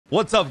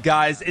What's up,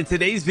 guys? In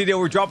today's video,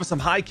 we're dropping some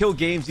high kill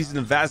games using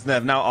the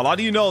VAZNEV. Now, a lot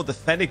of you know the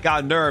FENNEC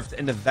got nerfed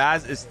and the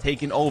Vaz is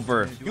taking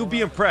over. You'll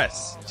be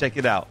impressed. Check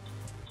it out.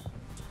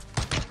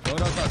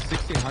 Loadout's at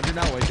 1600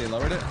 now. Wait, they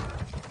lowered it?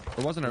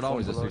 Or wasn't it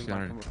always at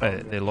 1600?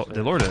 Hey, they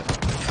lowered it.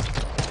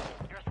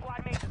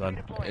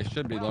 Done. It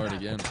should be lowered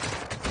again.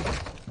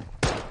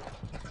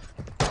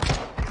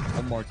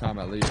 One more time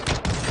at least.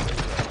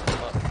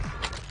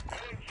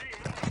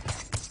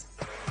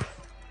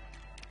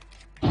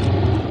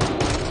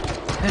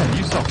 Man,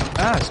 you suck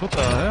ass. What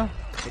the hell?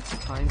 It's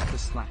time to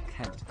slack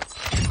head.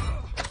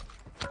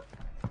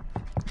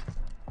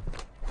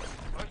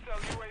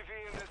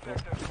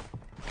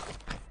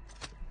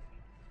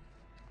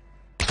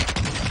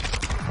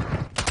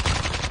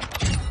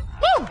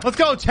 Woo! Let's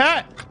go,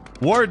 chat.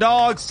 War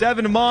Dog,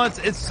 7 months.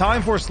 It's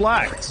time for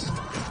slacks.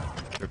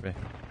 Trippy.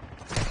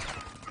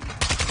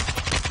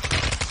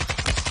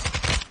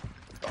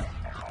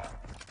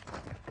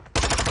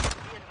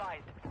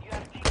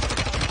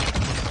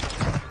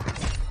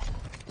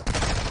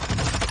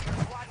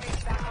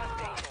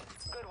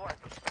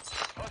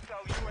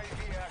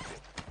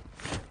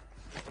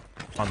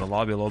 On the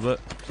lobby a little bit.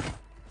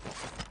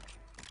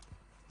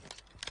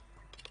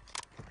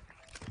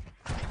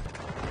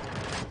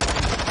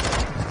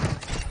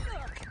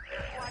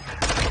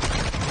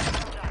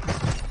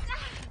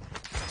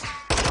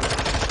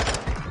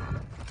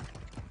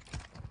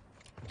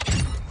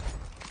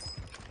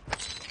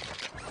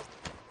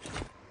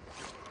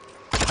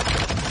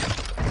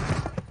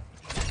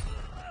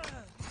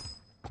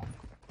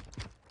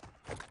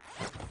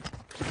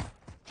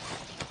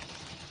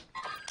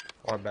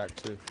 Or back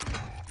too.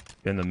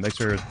 In the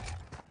mixer.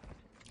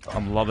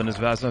 I'm loving this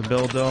VAZNEV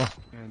build though.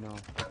 Yeah, no.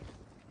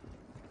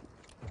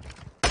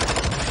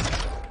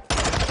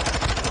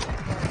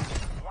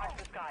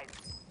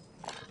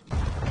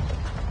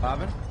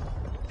 Ivan?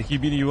 They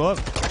keep beating you up?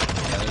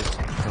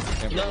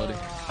 No.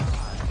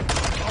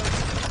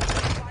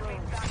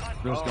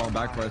 We're just going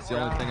back for it. It's the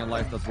only thing in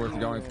life that's worth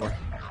going for.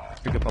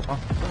 Pick up, Papa.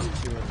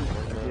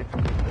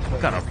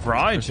 What kind of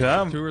Bryan,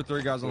 champ? 2 or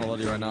 3 guys on the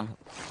lobby right now.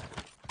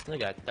 I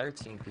got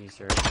 13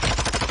 pieces.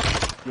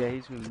 Yeah,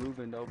 he's been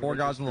moving though. 4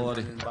 guys on the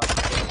lobby. They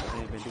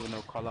ain't been doing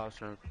no call outs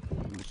or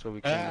so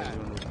we can't really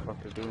know what the fuck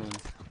they're doing.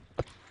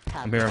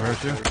 I'm here, I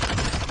hurt you.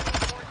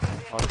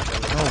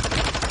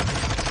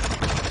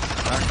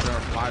 Back there,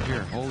 5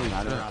 here. Holy shit.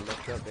 I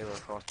looked up, they were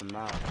across the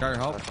map. Got your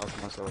help? I thought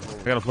to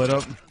myself, I got a plate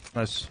up.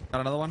 Nice.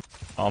 Got another one?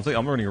 Oh,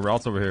 I'm running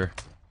routes over here.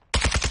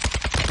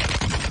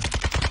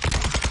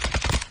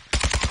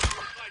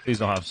 Please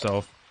don't have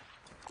self.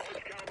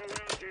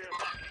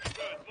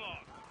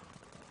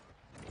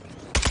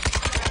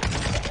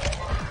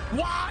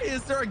 Why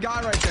is there a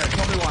guy right there?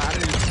 Tell me why. I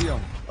didn't even see him.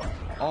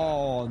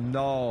 Oh,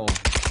 no.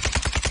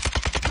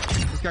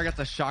 This guy got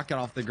the shotgun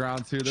off the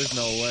ground, too. There's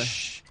no way.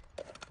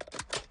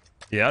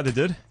 Yeah, they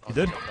did. He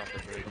did.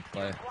 Good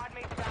play.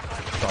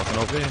 Dropping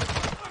OP.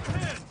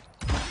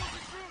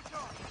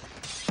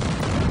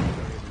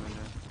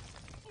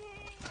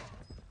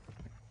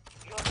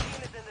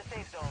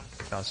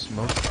 Got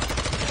smoked.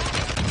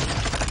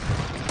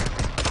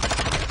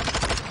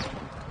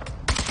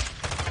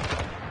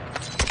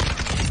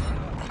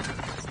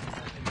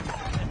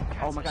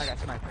 oh my god, I got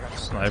sniper.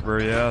 Sniper,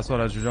 yeah, that's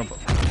what I should jump.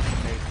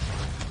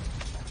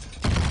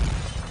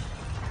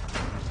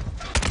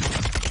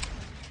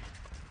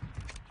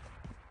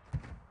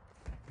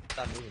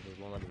 Stop moving, there's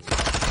one left.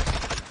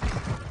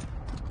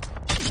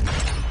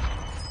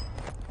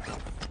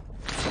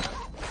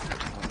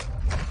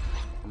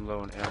 I'm low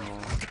on ammo.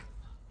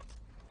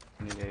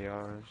 I need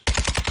ARs.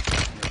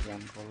 Need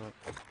one bullet.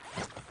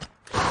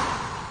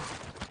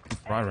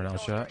 Right now,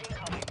 chat.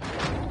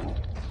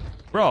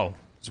 Bro,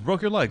 just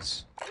broke your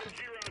legs.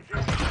 I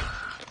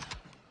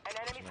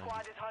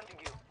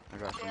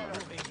got some. I'm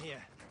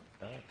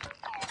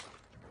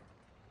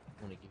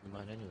gonna give you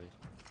mine anyways.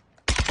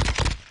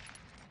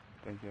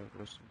 Thank you.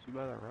 Listen, you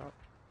buy that route?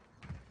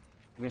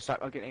 I'm gonna stop.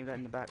 I'll get aimed at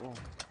in the back wall.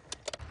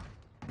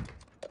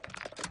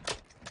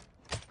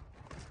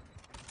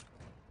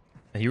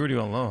 And you already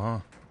went low, huh?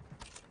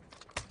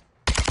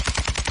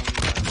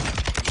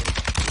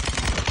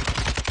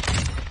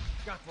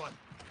 Got one.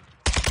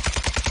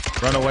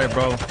 Run away,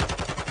 bro.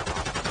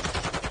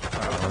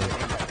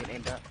 Get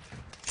aimed at.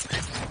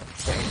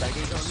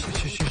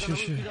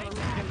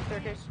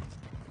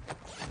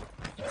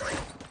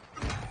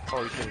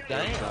 Oh, you should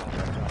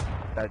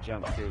have that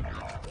jump too.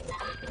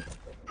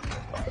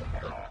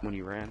 When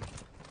you ran.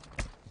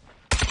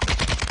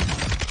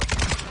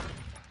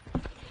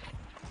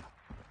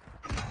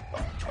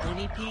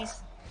 20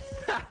 piece?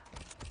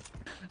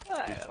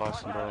 He's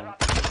awesome, bro.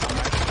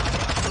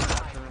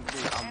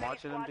 I'm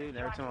watching him, dude.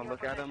 Every time I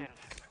look at him,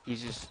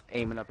 he's just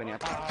aiming up in the air.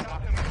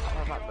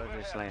 But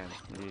just slam.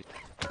 He's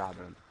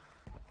stopping him.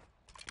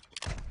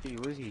 Dude,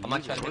 what is he? I'm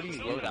not trying to make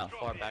this loadout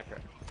far back.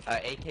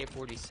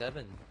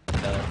 AK-47.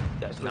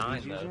 The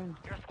 9,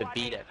 the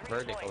beat at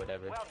verdict or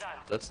whatever.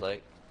 Looks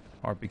like.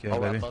 RPK, Oh,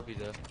 baby. I love you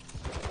though.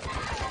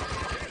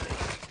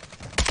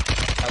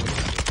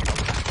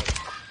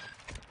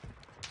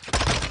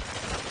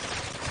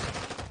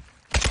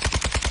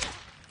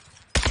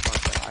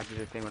 do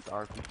their thing with the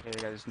RPK.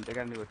 They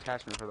got a new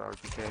attachment for the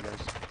RPK. Guys,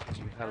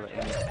 you hella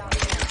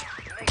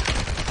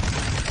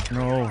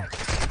No.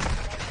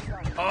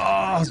 Oh,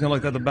 I was gonna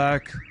look at the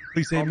back.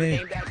 Please save me.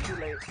 Came back too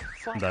late.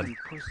 I'm dead. Fucking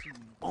pussy.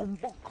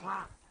 Bombo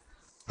clock.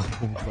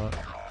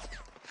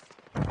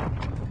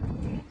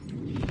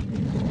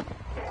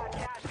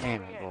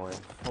 Damn it, boy.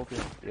 Hope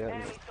it.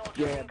 Yeah,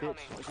 bitch.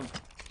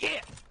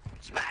 Yeah,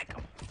 smack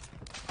him.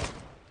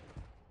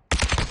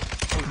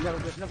 Oh,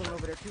 there's another one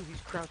over there too.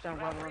 He's crouched down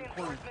right around the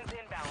corner.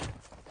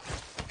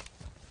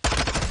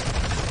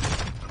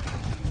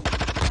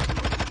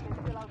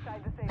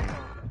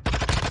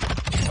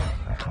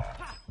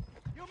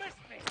 You missed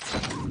me.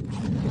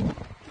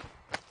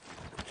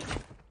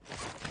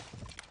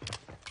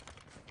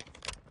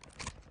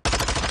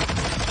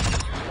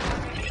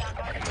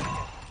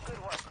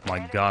 My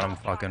God, I'm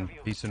fucking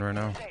piecing right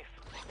now.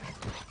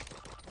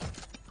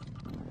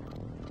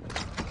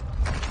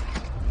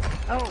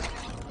 Oh.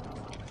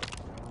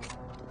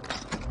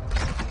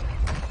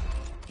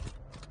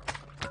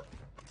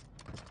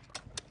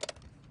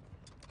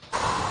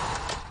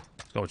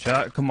 Let's go,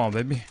 chat. Come on,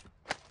 baby.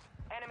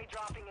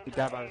 He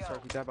died by the surf.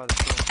 He died by the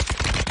surf.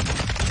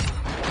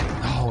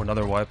 Oh,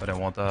 another wipe. I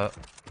didn't want that.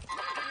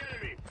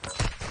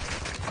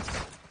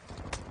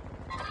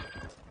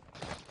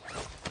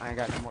 I ain't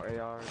got no more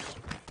ARs.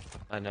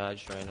 I know, I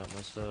just ran out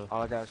myself.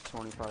 All I got is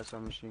 25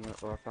 submachine gun.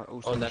 Oh,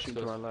 Oh, submachine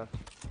that's to our left.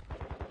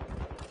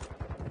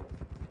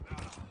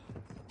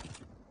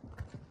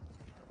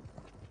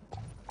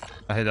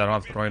 I hate that I don't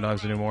have throwing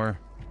knives anymore.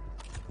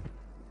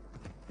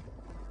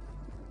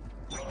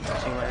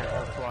 Machine right here.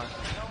 Whole squad.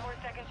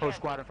 Whole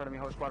squad in front of me.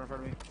 Whole squad in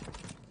front of me.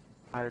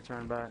 I had to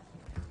turn back.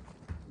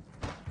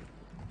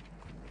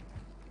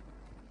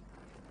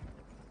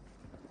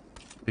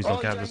 Please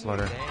don't cap this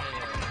letter.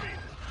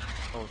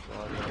 Whole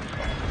squad.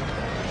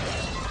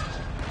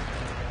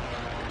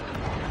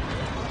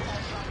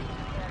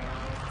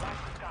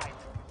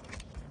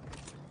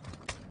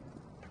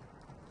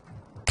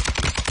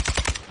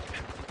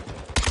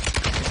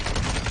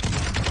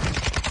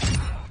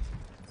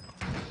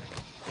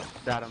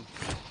 Got him.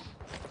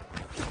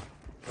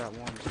 Got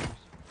one.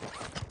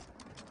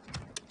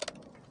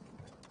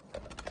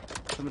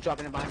 Someone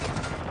dropping in behind me.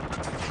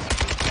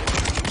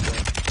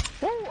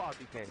 Woo!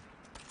 RPK.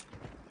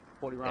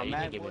 40 round You can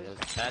mag. give me Boys. those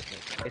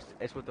attachments.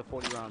 It's with the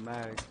 40 round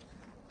mag.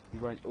 You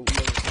run. Oh, you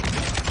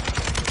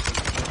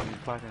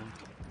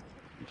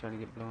trying to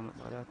get blown up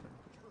by that thing.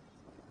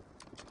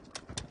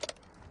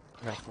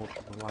 I got 4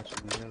 people watching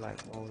me. They're like,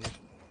 whoa.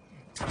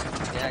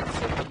 Yeah, because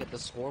they look at the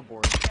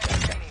scoreboard.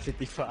 Got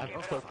 55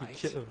 fucking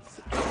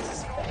kills.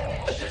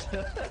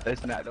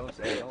 That's not, don't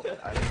say, don't, I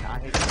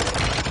hate that.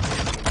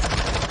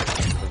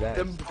 That's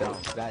dumb.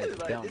 That is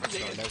dumb. So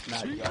that's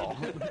not y'all.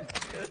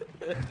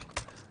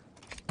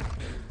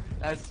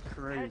 That's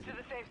crazy. Head to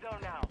the safe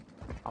zone now.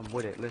 I'm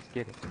with it. Let's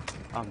get it.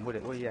 I'm with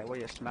it. Where you at? Where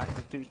you at? Smack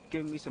this dude.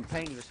 Give me some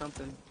pain or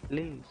something.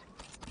 Please.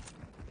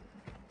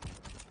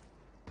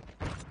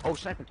 Oh,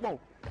 sniper. Whoa.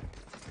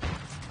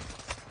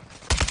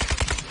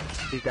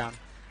 He's down.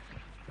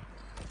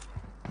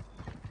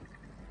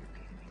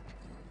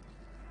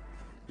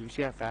 You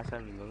see how fast I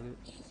reloaded?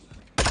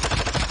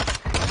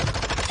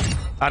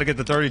 How to get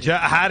the 30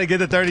 chat? How to get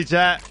the 30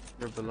 chat?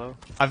 They're below.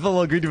 I feel a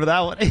little greedy for that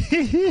one. 5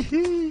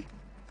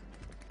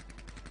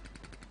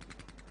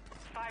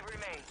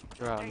 remain.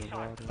 They're out in the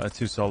water.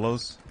 2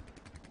 solos.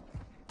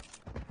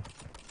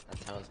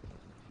 That's how it's...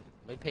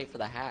 We pay for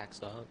the hacks,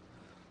 dog.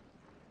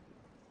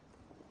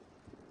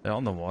 They're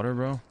on the water,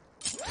 bro.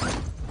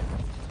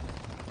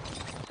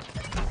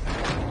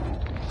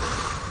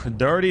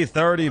 Dirty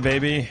 30,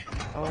 baby.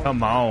 Oh.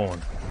 Come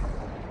on.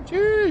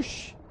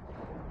 Sheesh.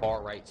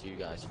 Far right to you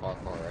guys. Far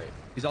right.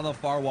 He's on the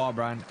far wall,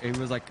 Brian. He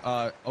was like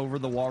over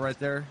the wall right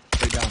there.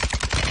 Straight down.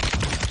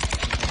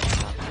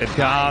 It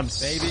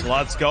comes. baby.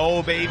 Let's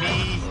go, baby.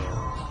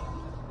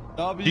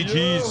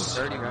 GG's.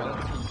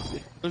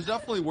 There's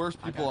definitely worse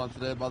people on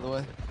today, by the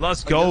way.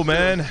 Let's go,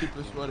 man.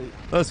 Super sweaty.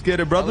 Let's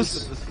get it,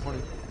 brothers. This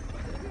morning.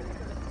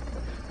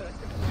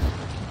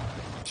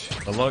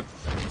 Good luck.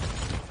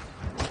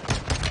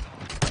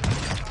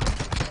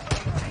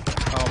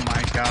 Oh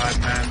my God,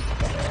 man.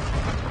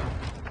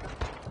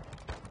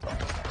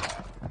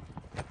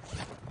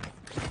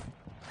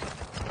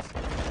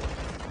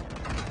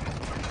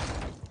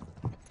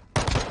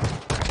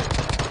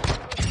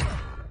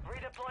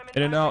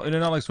 In and out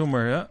like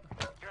swimwear, yeah?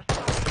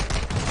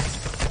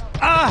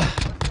 Ah!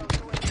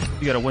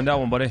 You gotta win that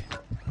one, buddy.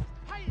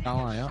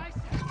 Down, yeah.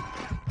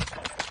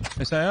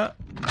 You say that?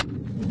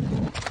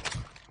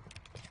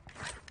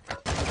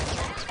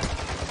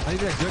 I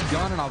need a good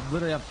gun, and I'll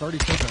literally have 30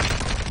 kills.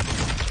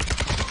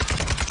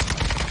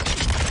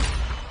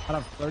 I'd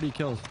have 30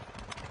 kills.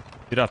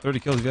 You'd have 30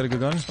 kills if you had a good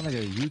gun? I'm trying to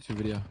get a YouTube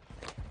video.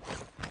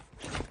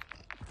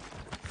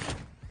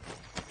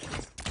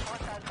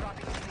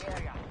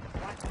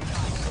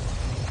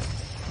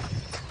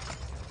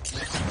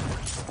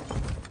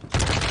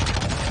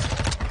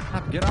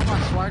 Get out my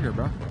swagger,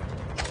 bro.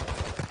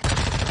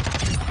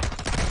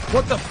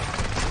 What the?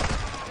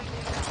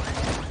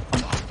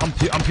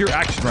 I'm pure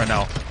action right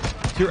now.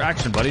 your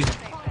action, buddy.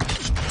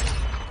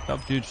 What's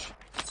up, dude?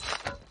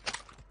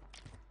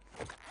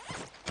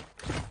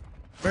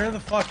 Where the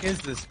fuck is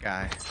this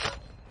guy?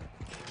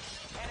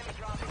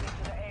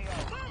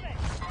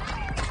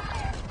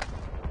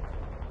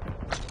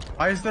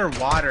 Why is there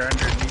water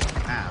underneath the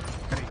map?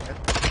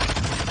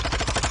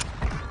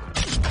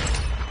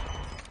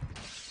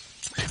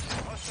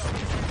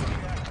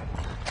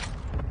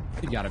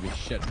 You gotta be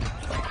shitting.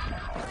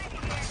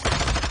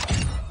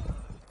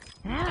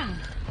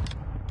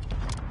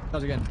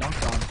 Guys are getting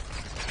dunked on.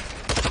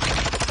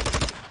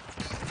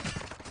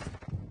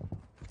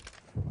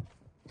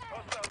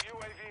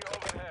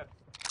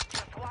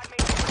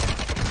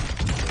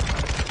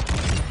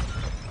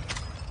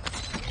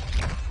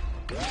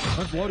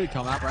 When's loaded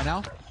come out right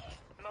now?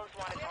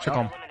 Check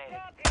on.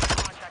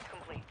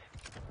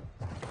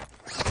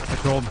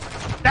 Controlled.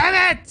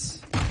 Damn it!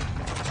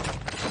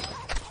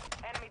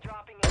 Enemy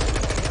dropping in.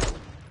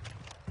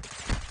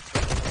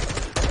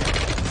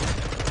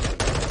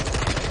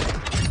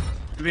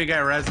 Maybe a guy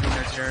resing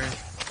there, Jerry.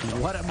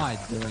 What am I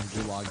doing,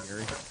 Vlog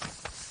Gary?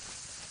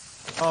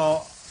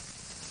 Oh.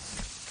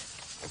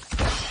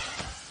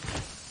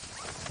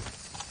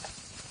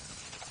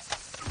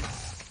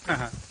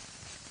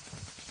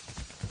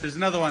 There's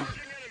another one. Squad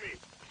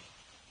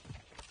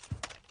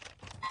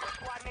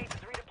mate is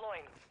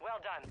redeploying. Well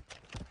done.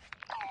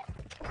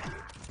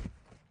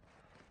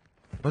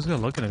 What's he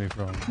looking at me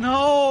from?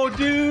 No,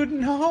 dude,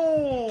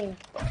 no.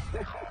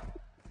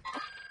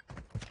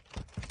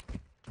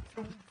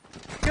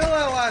 Kill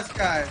that last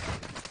guy.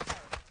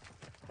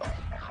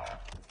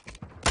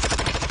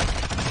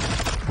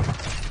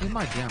 In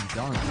my damn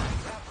guns.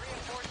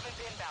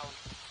 Reinforcements inbound.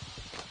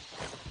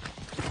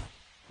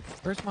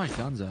 Where's my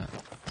guns at?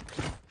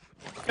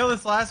 Kill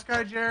this last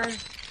guy, Jerry. I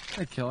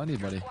can't kill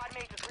anybody. Squad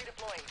mate is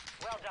redeploying.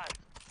 Well done.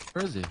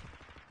 Where is he?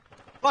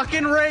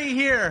 Fucking right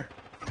here.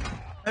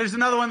 There's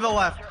another one to the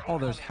left. Oh,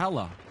 there's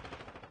hella.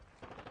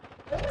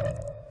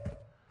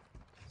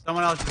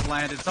 Someone else just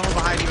landed. Someone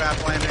behind you,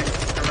 App landing.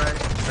 To right.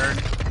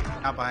 Third.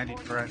 Not behind you,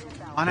 to right.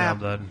 On Yeah, I'm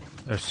App. dead.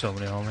 There's so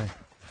many on me.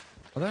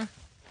 Are there?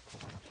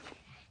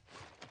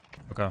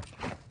 Okay.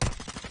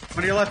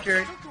 One to your left,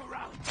 Jerry.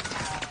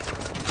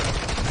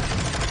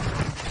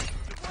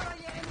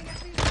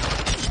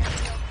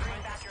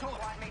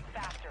 Squad mate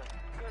faster.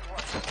 Good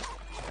work.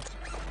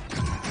 To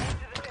the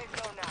safe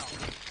zone now.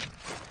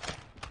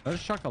 Did I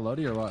just chuck a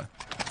loadie or what?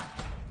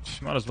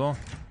 Might as well.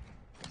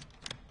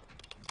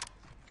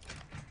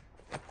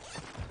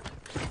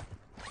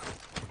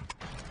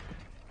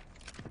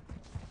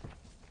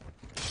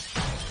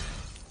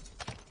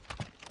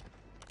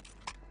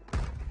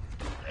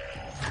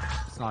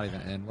 It's not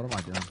even in. What am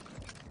I doing?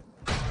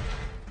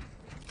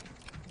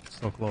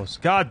 So close.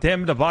 God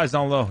damn it, the buy's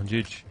down low.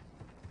 GG.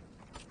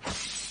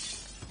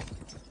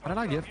 How did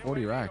I get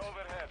 40 racks?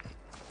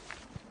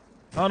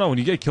 I don't know. When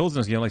you get kills in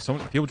this game, like so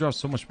people drop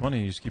so much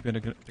money, you just keep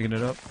picking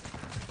it up.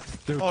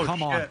 Dude, Oh,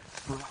 come on. shit.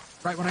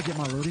 Right when I get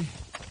my loadie.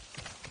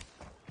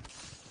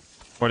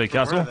 Where they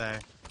castle? Where are they?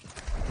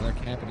 They're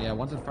camping. Yeah,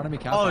 one's in front of me,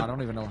 castle. Oh, I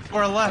don't even know.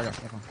 or left.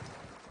 Okay, okay.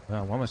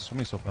 Yeah, why am I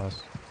swimming so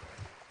fast?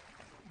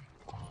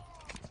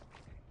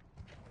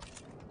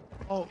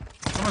 Oh,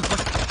 someone's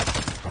looking.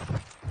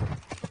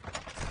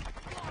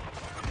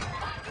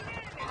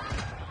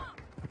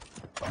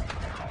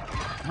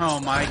 Oh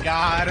my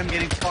god, I'm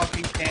getting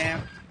fucking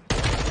camped.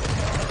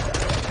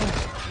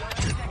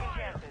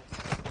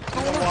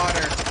 In the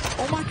water.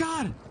 Oh my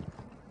god!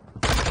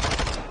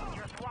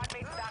 Your squad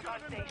mate's back on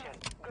station.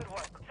 Good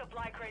work.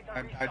 Supply crates are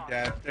I'm restocked.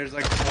 dead. There's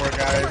like 4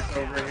 guys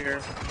over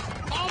here.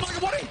 Oh my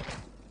god, Woody!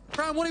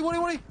 Brown,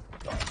 Woody!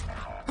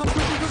 Come,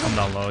 quick. I'm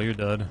down low. You're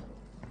dead.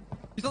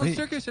 He's on the Wait.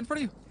 staircase in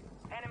front of you.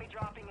 Enemy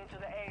dropping into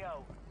the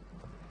AO.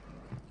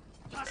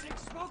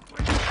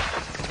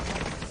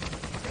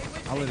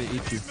 I'll let it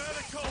eat you.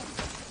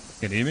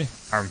 Can you eat me?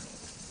 Harm.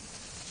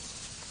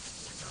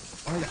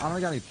 I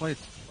don't got any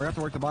plates. We're gonna have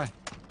to work the buy.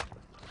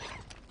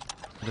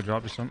 I could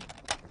drop you some.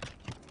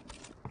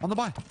 On the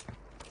buy.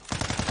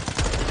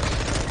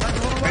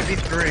 Maybe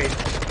 3.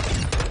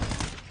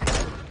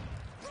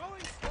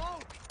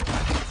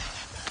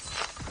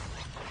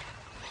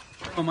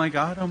 Oh my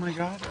god, oh my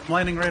god. I'm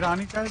landing right on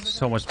you guys.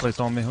 So much plates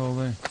on me.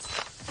 Holy.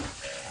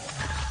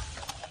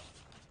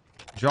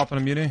 Dropping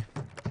a muni.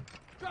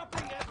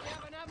 Dropping it. We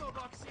have an ammo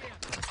box here.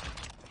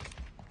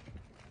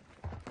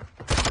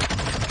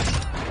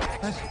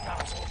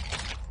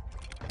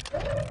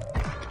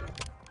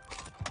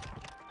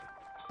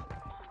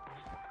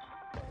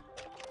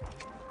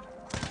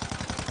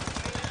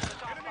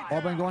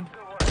 Ball bang going.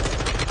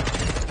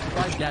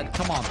 Right, Dad.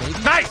 Come on, baby.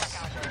 Nice!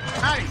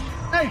 Nice!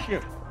 Thank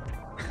you!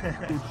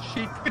 Good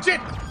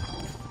shit!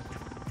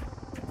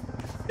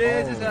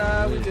 This is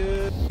how we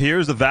do.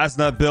 Here's the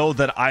VAZNEV build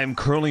that I am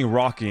currently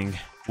rocking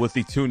with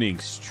the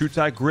tunings.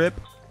 TrueTac grip,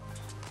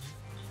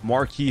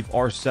 Marquee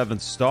R7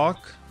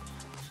 stock,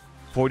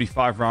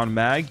 45 round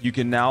mag. You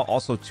can now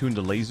also tune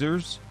the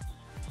lasers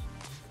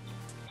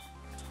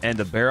and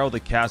the barrel, the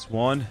cast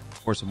 1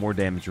 for some more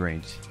damage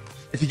range.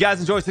 If you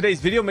guys enjoyed today's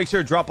video, make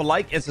sure to drop a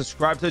like and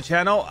subscribe to the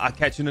channel. I'll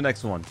catch you in the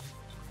next one.